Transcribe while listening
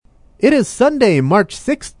It is Sunday, March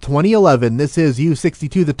 6th, 2011. This is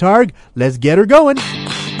U62 The Targ. Let's get her going.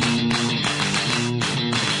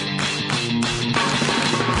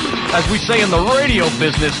 As we say in the radio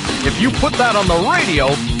business, if you put that on the radio,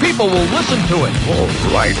 people will listen to it. All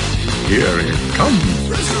right, here it comes.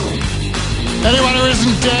 Anyone who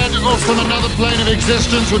isn't dead or from another plane of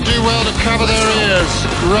existence would do well to cover their ears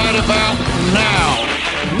right about now.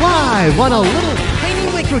 Live on a little tiny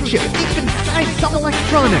microchip deep inside some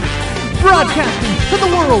electronics. Broadcasting to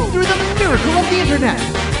the world through the miracle of the internet.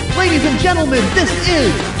 Ladies and gentlemen, this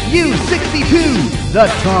is U62 The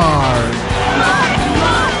Targ.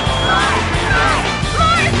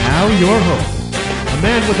 Now your host, a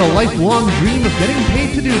man with a lifelong dream of getting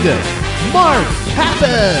paid to do this, Mark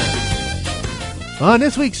Pappas. On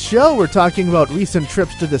this week's show, we're talking about recent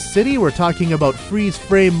trips to the city, we're talking about freeze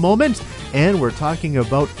frame moments, and we're talking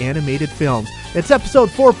about animated films. It's episode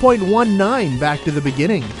 4.19, back to the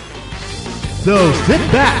beginning. So sit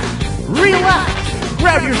back, relax,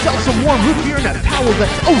 grab yourself some warm root beer and a towel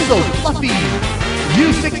that's oh so fluffy.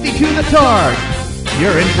 U62 The Targ,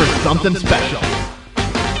 you're in for something special.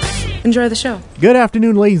 Enjoy the show. Good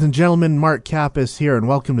afternoon, ladies and gentlemen. Mark Kappas here, and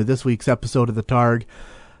welcome to this week's episode of The Targ.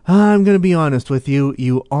 I'm going to be honest with you.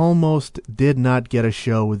 You almost did not get a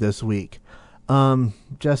show this week.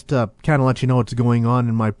 Just to kind of let you know what's going on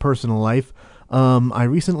in my personal life. I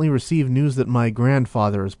recently received news that my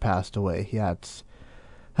grandfather has passed away. Yeah, it's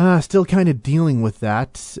still kind of dealing with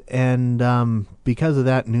that. And because of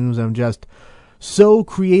that news, I'm just so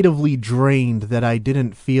creatively drained that I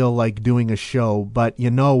didn't feel like doing a show. But you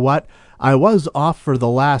know what? I was off for the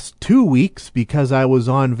last 2 weeks because I was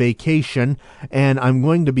on vacation, and I'm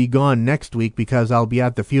going to be gone next week because I'll be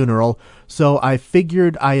at the funeral. So I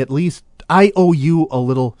figured I owe you a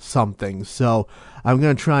little something. So I'm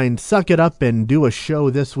going to try and suck it up and do a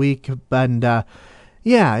show this week. And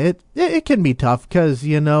yeah, it can be tough because,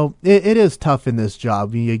 you know, it is tough in this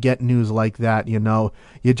job. You get news like that, you know.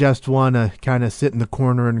 You just want to kind of sit in the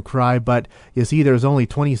corner and cry, but you see there's only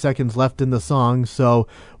 20 seconds left in the song, so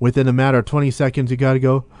within a matter of 20 seconds you got to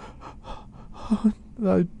go,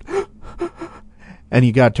 and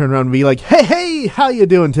you got to turn around and be like, hey, how you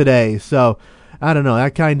doing today? So, I don't know,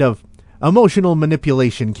 that kind of emotional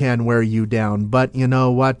manipulation can wear you down, but you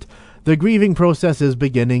know what? The grieving process is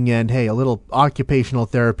beginning, and hey, a little occupational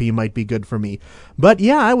therapy might be good for me. But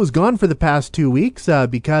yeah, I was gone for the past 2 weeks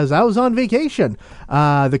because I was on vacation.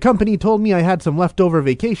 The company told me I had some leftover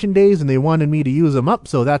vacation days, and they wanted me to use them up,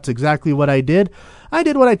 so that's exactly what I did. I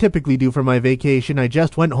did what I typically do for my vacation. I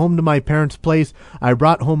just went home to my parents' place. I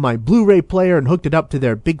brought home my Blu-ray player and hooked it up to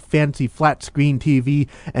their big fancy flat screen TV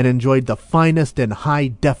and enjoyed the finest and high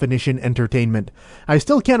definition entertainment. I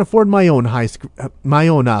still can't afford my own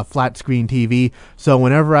flat screen TV, so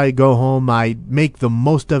whenever I go home, I make the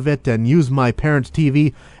most of it and use my parents'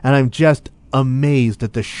 TV, and I'm just amazed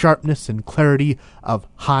at the sharpness and clarity of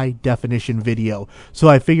high definition video. So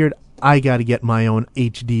I figured I got to get my own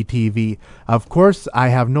HD TV. Of course, I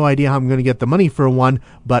have no idea how I'm going to get the money for one,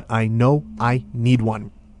 but I know I need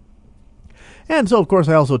one. And so, of course,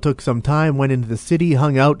 I also took some time, went into the city,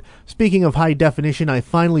 hung out. Speaking of high definition, I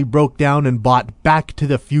finally broke down and bought Back to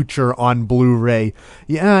the Future on Blu-ray.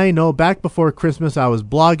 Yeah, I know, back before Christmas, I was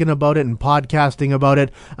blogging about it and podcasting about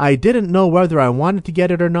it. I didn't know whether I wanted to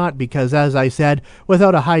get it or not because, as I said,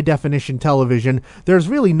 without a high definition television, there's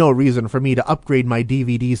really no reason for me to upgrade my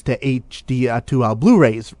DVDs to HD, to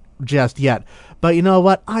Blu-rays just yet. But you know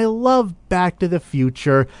what? I love Back to the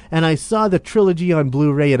Future, and I saw the trilogy on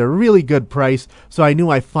Blu-ray at a really good price, so I knew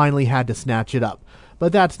I finally had to snatch it up.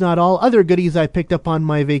 But that's not all. Other goodies I picked up on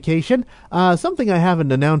my vacation. Something I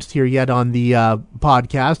haven't announced here yet on the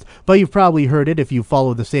podcast, but you've probably heard it if you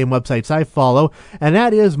follow the same websites I follow, and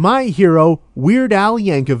that is my hero, Weird Al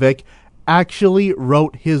Yankovic, actually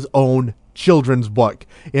wrote his own children's book.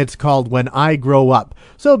 It's called When I Grow Up.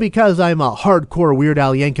 So because I'm a hardcore Weird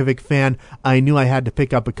Al Yankovic fan, I knew I had to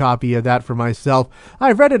pick up a copy of that for myself.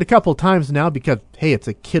 I've read it a couple times now because, hey, it's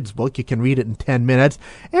a kid's book. You can read it in 10 minutes.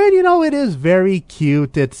 And, you know, it is very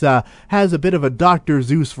cute. It's has a bit of a Dr.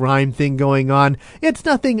 Seuss rhyme thing going on. It's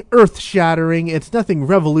nothing earth-shattering. It's nothing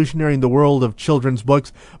revolutionary in the world of children's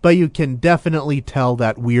books, but you can definitely tell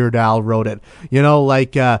that Weird Al wrote it. You know,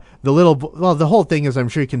 like the whole thing is, I'm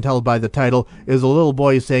sure you can tell by the title, is a little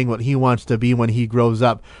boy saying what he wants to be when he grows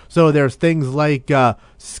up. So there's things like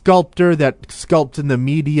sculptor that sculpts in the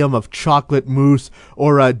medium of chocolate mousse,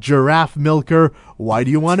 or a giraffe milker, Why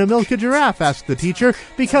do you want to milk a giraffe? Asked the teacher.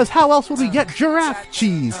 Because how else would we get giraffe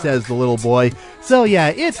cheese? Says the little boy. So yeah,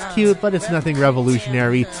 it's cute, but it's nothing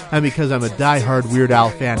revolutionary. And because I'm a diehard Weird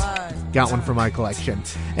Al fan, got one for my collection.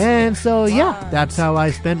 And so yeah, that's how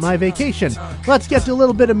I spent my vacation. Let's get to a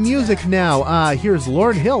little bit of music now. Here's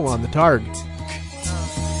Lauryn Hill on the Targ.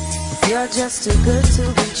 You're just too good to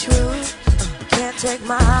be true. Can't take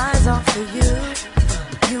my eyes off of you.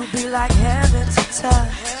 You be like heaven to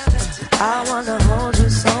touch. I wanna hold you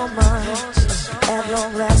so much. At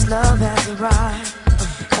long last, love has arrived,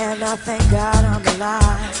 and I thank God I'm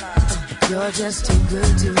alive. You're just too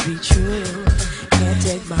good to be true. Can't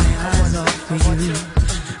take my eyes off of you.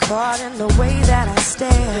 Caught in the way that I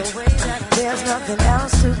stare. There's nothing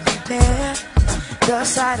else to compare. The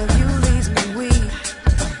sight of you leaves me weak.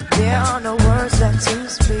 There are no words left to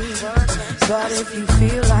speak. But if you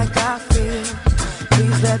feel like I feel,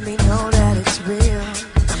 please let me know that it's real.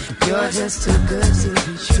 You're just too good to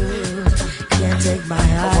be true. Can't take my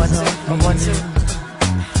eyes off you.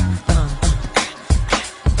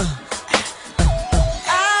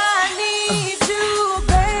 I need you,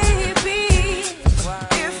 baby.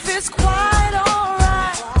 If it's quite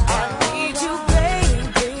alright, I need you,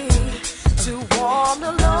 baby, to warm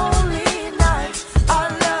the lonely nights. I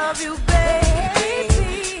love you,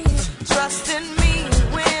 baby. Trust in me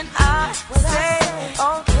when I say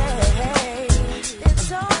okay.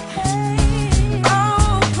 It's okay.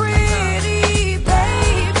 Oh, pretty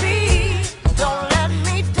baby, don't let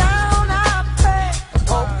me down, I pray.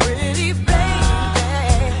 Oh, pretty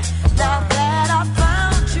baby, now that I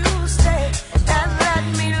found you, stay and let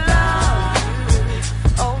me love you.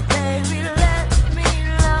 Oh, baby, let me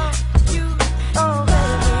love you. Oh,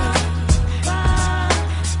 baby.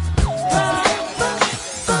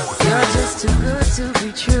 You're just too good to be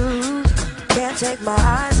true. Can't take my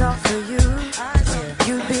eyes off of you.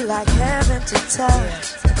 You'd be like heaven to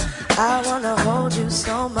touch. I wanna hold you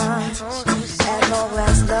so much. At long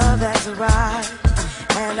last, love has arrived,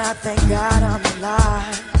 and I thank God I'm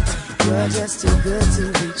alive. You're just too good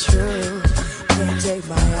to be true. Can't take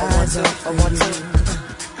my eyes off of you.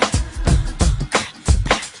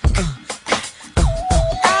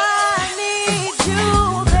 I need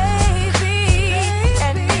you, baby,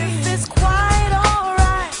 and if it's quite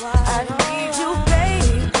alright, I need you,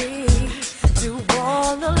 baby, to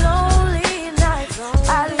warm the lonely nights.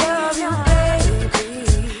 I love you,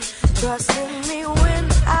 baby. Trust in me when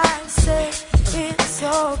I say it's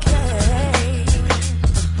okay.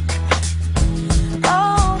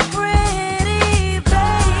 Oh, pretty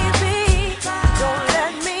baby, don't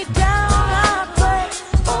let me down, I pray.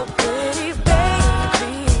 Oh, pretty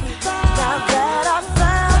baby, now that I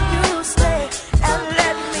found you, stay and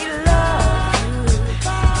let me love you.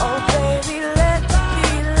 Oh, baby, let me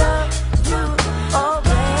love you. Oh,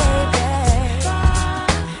 baby,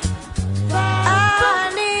 I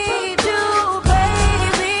need you,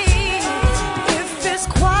 baby. If it's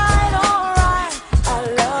quite alright, I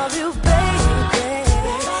love you, baby.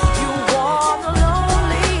 You warm the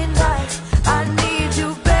lonely nights. I need you,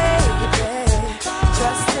 baby.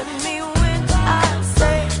 Trust in me when I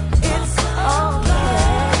say it's okay.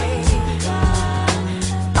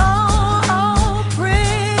 Oh,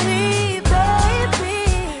 pretty baby,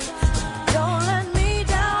 don't let me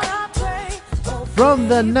down, I pray. Oh, From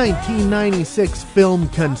the 1996 film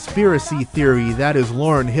Conspiracy Theory, that is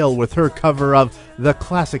Lauryn Hill with her cover of the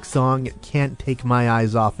classic song Can't Take My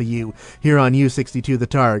Eyes Off of You, here on U62 The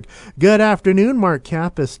Targ. Good afternoon, Mark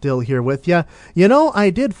Kapp is still here with you. You know,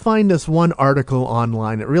 I did find this one article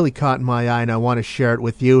online. It really caught my eye and I want to share it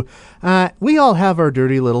with you. We all have our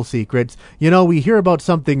dirty little secrets. You know, we hear about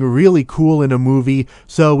something really cool in a movie,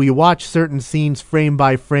 so we watch certain scenes frame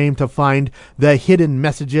by frame to find the hidden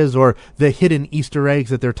messages or the hidden Easter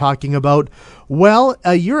eggs that they're talking about. Well,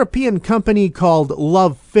 a European company called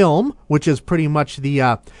Love Film, which is pretty much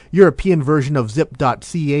the European version of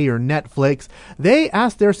Zip.ca or Netflix, they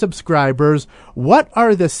asked their subscribers, what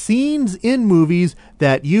are the scenes in movies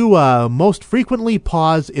that you most frequently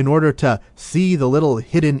pause in order to see the little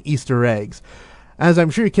hidden Easter eggs? As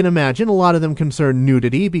I'm sure you can imagine, a lot of them concern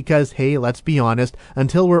nudity because, hey, let's be honest,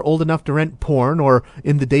 until we're old enough to rent porn, or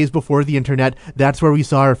in the days before the internet, that's where we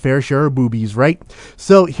saw our fair share of boobies, right?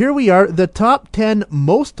 So here we are, the top 10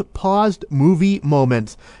 most paused movie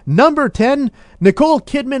moments. Number 10, Nicole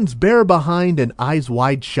Kidman's bare behind and Eyes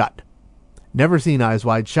Wide Shut. Never seen Eyes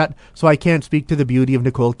Wide Shut, so I can't speak to the beauty of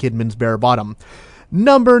Nicole Kidman's bare bottom.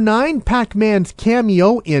 Number 9, Pac-Man's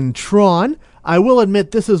cameo in Tron. I will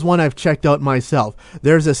admit this is one I've checked out myself.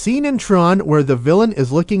 There's a scene in Tron where the villain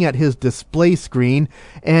is looking at his display screen,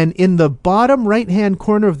 and in the bottom right-hand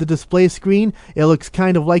corner of the display screen, it looks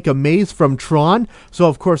kind of like a maze from Tron. So,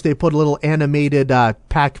 of course, they put a little animated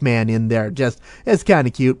Pac-Man in there. It's kind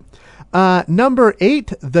of cute. Number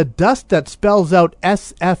 8, the dust that spells out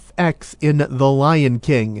SFX in The Lion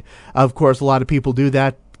King. Of course, a lot of people do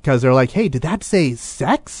that because they're like, hey, did that say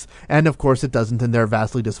sex? And of course it doesn't, and they're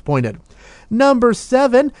vastly disappointed. Number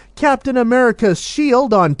 7, Captain America's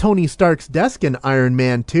shield on Tony Stark's desk in Iron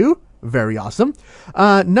Man 2. Very awesome.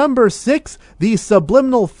 Number 6, the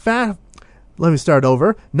subliminal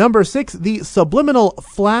Number 6, the subliminal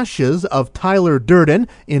flashes of Tyler Durden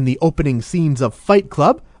in the opening scenes of Fight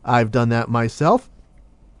Club. I've done that myself.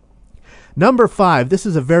 Number 5, this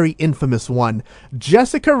is a very infamous one.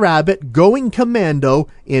 Jessica Rabbit going commando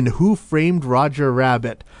in Who Framed Roger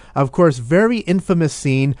Rabbit. Of course, very infamous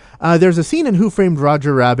scene. There's a scene in Who Framed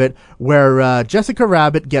Roger Rabbit where Jessica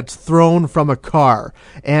Rabbit gets thrown from a car.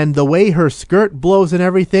 And the way her skirt blows and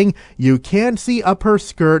everything, you can't see up her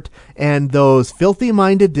skirt. And those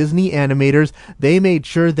filthy-minded Disney animators, they made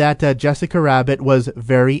sure that Jessica Rabbit was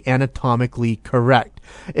very anatomically correct.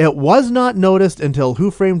 It was not noticed until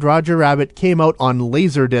Who Framed Roger Rabbit came out on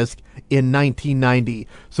Laserdisc in 1990.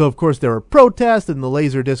 So, of course, there were protests and the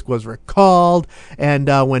Laserdisc was recalled. And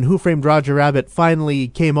when Who Framed Roger Rabbit finally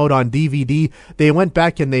came out on DVD, they went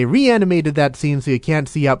back and they reanimated that scene so you can't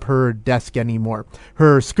see up her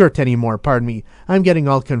skirt anymore, pardon me. I'm getting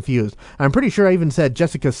all confused. I'm pretty sure I even said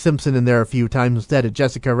Jessica Simpson in there a few times instead of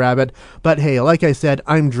Jessica Rabbit. But hey, like I said,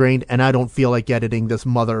 I'm drained and I don't feel like editing this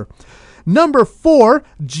mother. Number 4,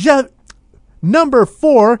 Jamie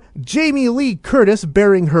Lee Curtis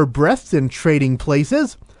bearing her breasts in Trading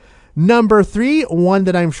Places. Number 3, one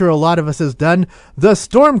that I'm sure a lot of us has done, the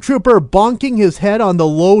Stormtrooper bonking his head on the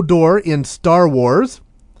low door in Star Wars.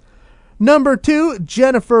 Number 2,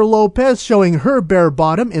 Jennifer Lopez showing her bare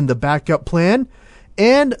bottom in The Backup Plan.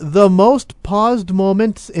 And the most paused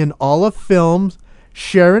moments in all of films,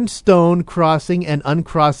 Sharon Stone crossing and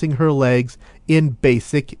uncrossing her legs in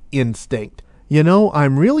Basic Instinct. You know,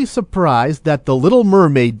 I'm really surprised that The Little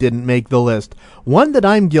Mermaid didn't make the list. One that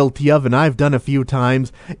I'm guilty of, and I've done a few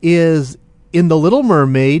times, is in The Little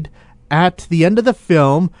Mermaid, at the end of the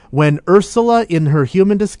film, when Ursula in her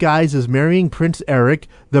human disguise is marrying Prince Eric,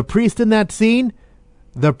 the priest in that scene,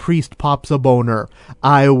 the priest pops a boner.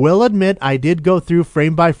 I will admit I did go through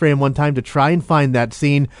frame by frame one time to try and find that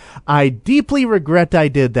scene. I deeply regret I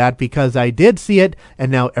did that because I did see it,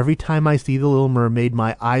 and now every time I see The Little Mermaid,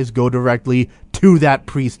 my eyes go directly to that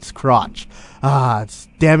priest's crotch. It's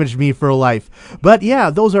damaged me for life. But yeah,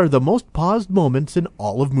 those are the most paused moments in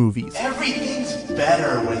all of movies. Everything's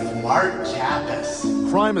better with Mark Kappas.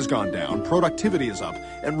 Crime has gone down, productivity is up,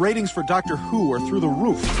 and ratings for Doctor Who are through the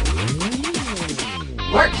roof.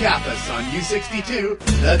 Mark Kappas on U62,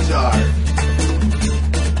 The Dark.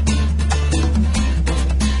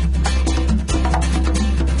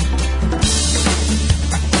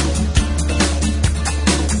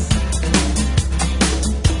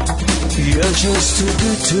 You're just too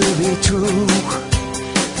good to be true.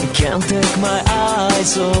 Can't take my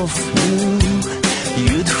eyes off you.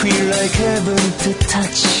 You'd feel like heaven to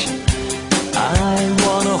touch. I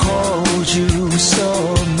wanna hold you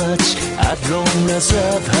so much, as long as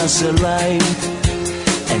love has a light.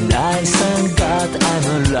 And I thank God I'm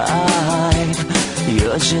alive.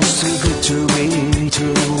 You're just too good to be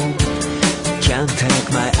true. Can't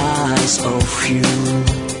take my eyes off you.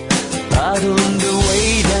 Pardon the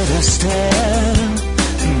way that I stare.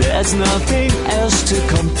 There's nothing else to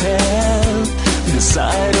compare. The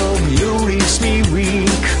sight of you leaves me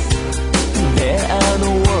weak. There are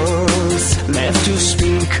no words left to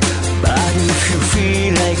speak. But if you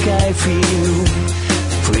feel like I feel,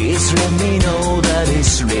 please let me know that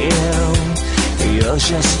it's real. You're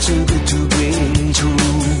just too good to be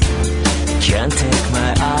true. Can't take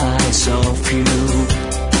my eyes off you.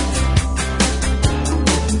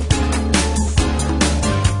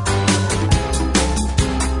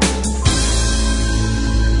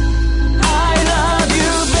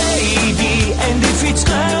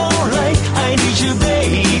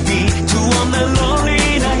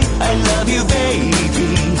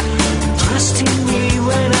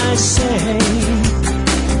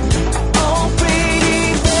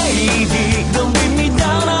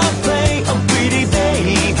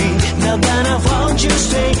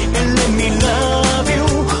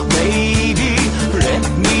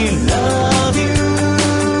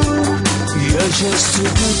 Just too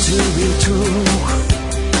good to be true.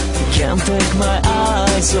 Can't take my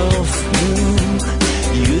eyes off you.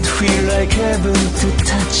 You'd feel like heaven to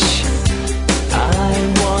touch.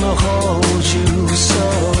 wanna hold you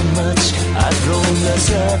so much as long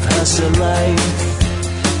as Earth has a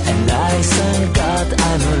life. And I thank God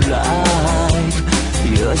I'm alive.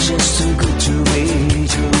 You're just too good to be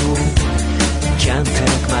true. Can't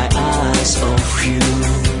take my eyes off you.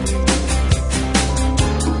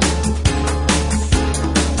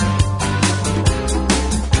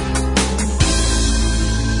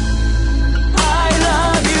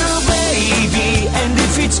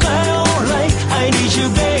 It's my own life, I need you,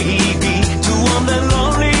 baby. To one that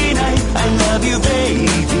lonely night, I love you,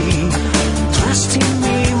 baby. Trust in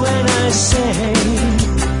me when I say,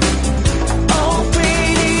 oh,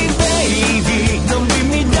 pretty baby, don't bring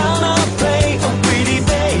me down, I'll play. Oh, pretty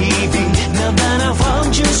baby, now that I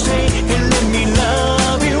found you, stay and let me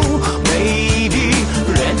love you, baby.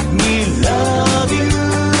 Let me love you.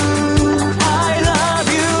 I love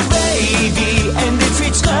you, baby, and if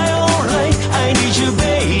it's my own life, I need you,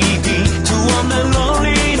 baby.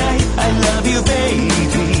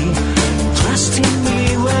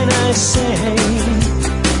 Say,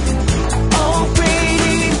 oh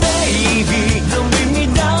pretty baby, don't bring me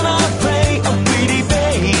down, I'll pray. Oh pretty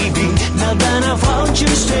baby, now that I found you,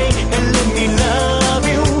 stay and let me love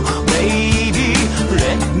you, baby.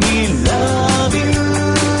 Let me love you.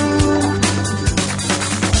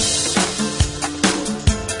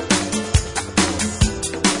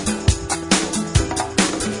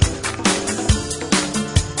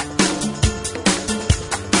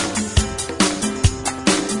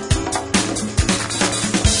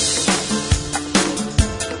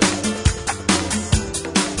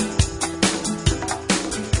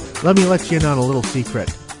 Let me let you in on a little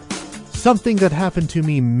secret. Something that happened to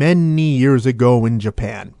me many years ago in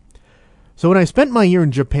Japan. So when I spent my year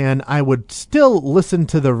in Japan, I would still listen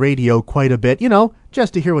to the radio quite a bit,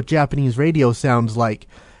 just to hear what Japanese radio sounds like.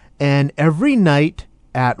 And every night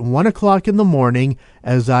at 1 o'clock in the morning,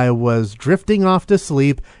 as I was drifting off to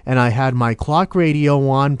sleep, and I had my clock radio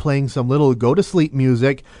on playing some little go-to-sleep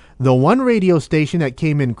music, the one radio station that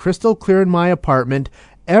came in crystal clear in my apartment,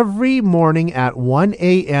 every morning at 1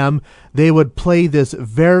 a.m., they would play this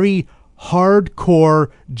very hardcore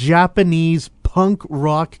Japanese punk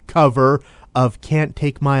rock cover of Can't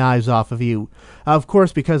Take My Eyes Off of You. Of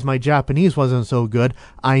course, because my Japanese wasn't so good,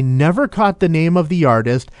 I never caught the name of the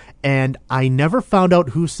artist, and I never found out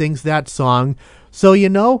who sings that song. So,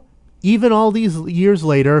 even all these years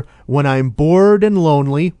later, when I'm bored and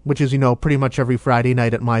lonely, which is, pretty much every Friday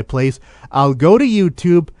night at my place, I'll go to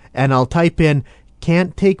YouTube and I'll type in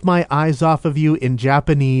Can't Take My Eyes Off of You in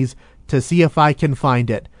Japanese to see if I can find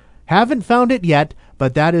it. Haven't found it yet,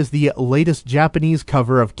 but that is the latest Japanese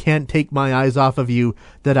cover of Can't Take My Eyes Off of You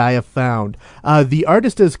that I have found. The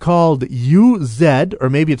artist is called UZ, or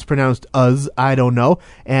maybe it's pronounced Uz, I don't know,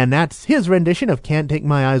 and that's his rendition of Can't Take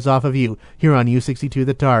My Eyes Off of You, here on U62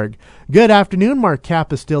 The Targ. Good afternoon, Mark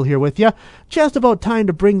Kapp is still here with you. Just about time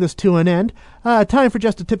to bring this to an end. Time for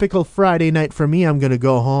just a typical Friday night for me. I'm going to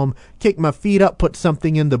go home, kick my feet up, put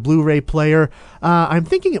something in the Blu-ray player. I'm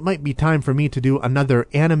thinking it might be time for me to do another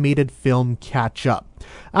animated film catch-up.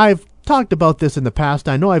 I've talked about this in the past.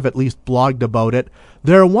 I know I've at least blogged about it.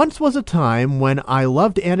 There once was a time when I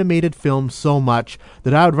loved animated films so much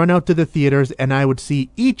that I would run out to the theaters and I would see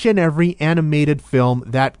each and every animated film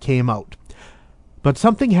that came out. But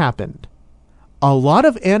something happened. A lot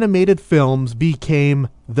of animated films became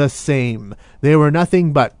the same. They were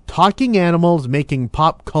nothing but talking animals making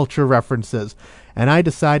pop culture references, and I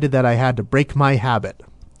decided that I had to break my habit.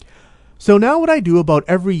 So now what I do about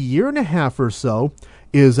every year and a half or so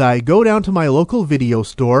is I go down to my local video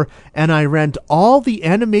store and I rent all the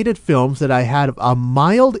animated films that I had a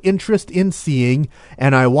mild interest in seeing,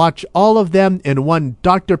 and I watch all of them in one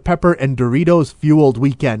Dr. Pepper and Doritos fueled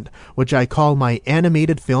weekend, which I call my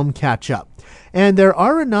animated film catch-up. And there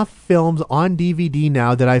are enough films on DVD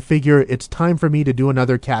now that I figure it's time for me to do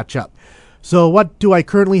another catch-up. So what do I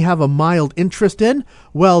currently have a mild interest in?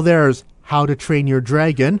 Well, there's How to Train Your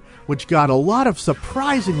Dragon, which got a lot of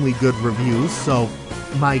surprisingly good reviews, so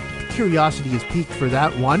my curiosity is piqued for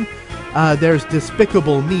that one. There's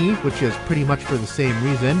Despicable Me, which is pretty much for the same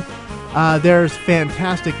reason. There's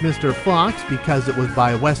Fantastic Mr. Fox, because it was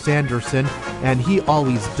by Wes Anderson, and he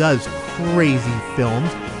always does crazy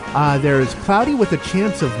films. There's Cloudy with a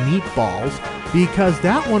Chance of Meatballs, because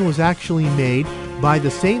that one was actually made by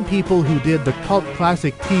the same people who did the cult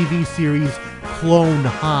classic TV series Clone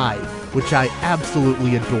High, which I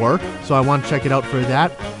absolutely adore, so I want to check it out for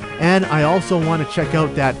that. And I also want to check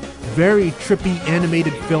out that very trippy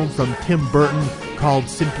animated film from Tim Burton called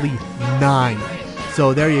simply 9.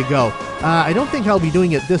 So there you go. I don't think I'll be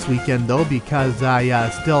doing it this weekend, though, because I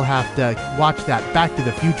still have to watch that Back to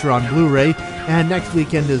the Future on Blu-ray, and next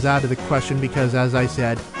weekend is out of the question because, as I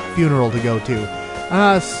said, funeral to go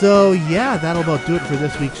to. So yeah, that'll about do it for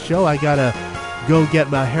this week's show. I gotta go get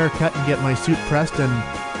my hair cut and get my suit pressed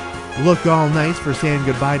and look all nice for saying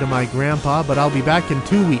goodbye to my grandpa, but I'll be back in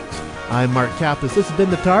 2 weeks. I'm Mark Kappas. This has been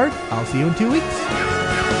The Targ. I'll see you in 2 weeks.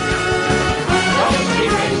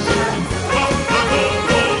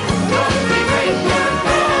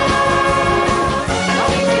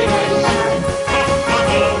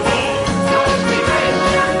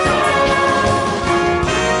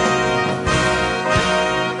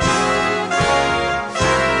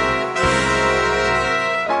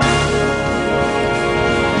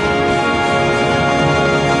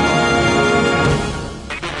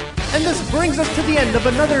 Brings us to the end of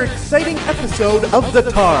another exciting episode of The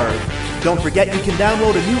Targ. Don't forget you can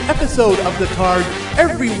download a new episode of The Targ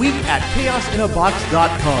every week at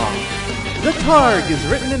chaosinabox.com. The Targ is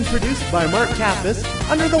written and produced by Mark Kappas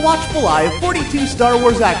under the watchful eye of 42 Star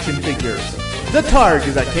Wars action figures. The Targ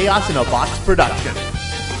is a Chaos in a Box production.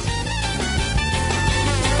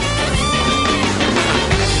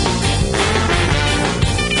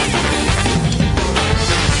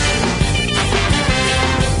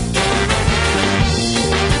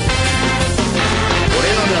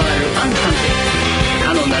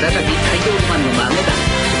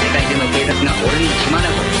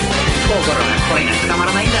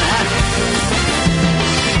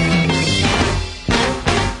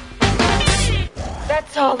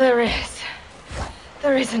 That's all there is.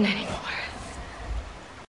 There isn't any more.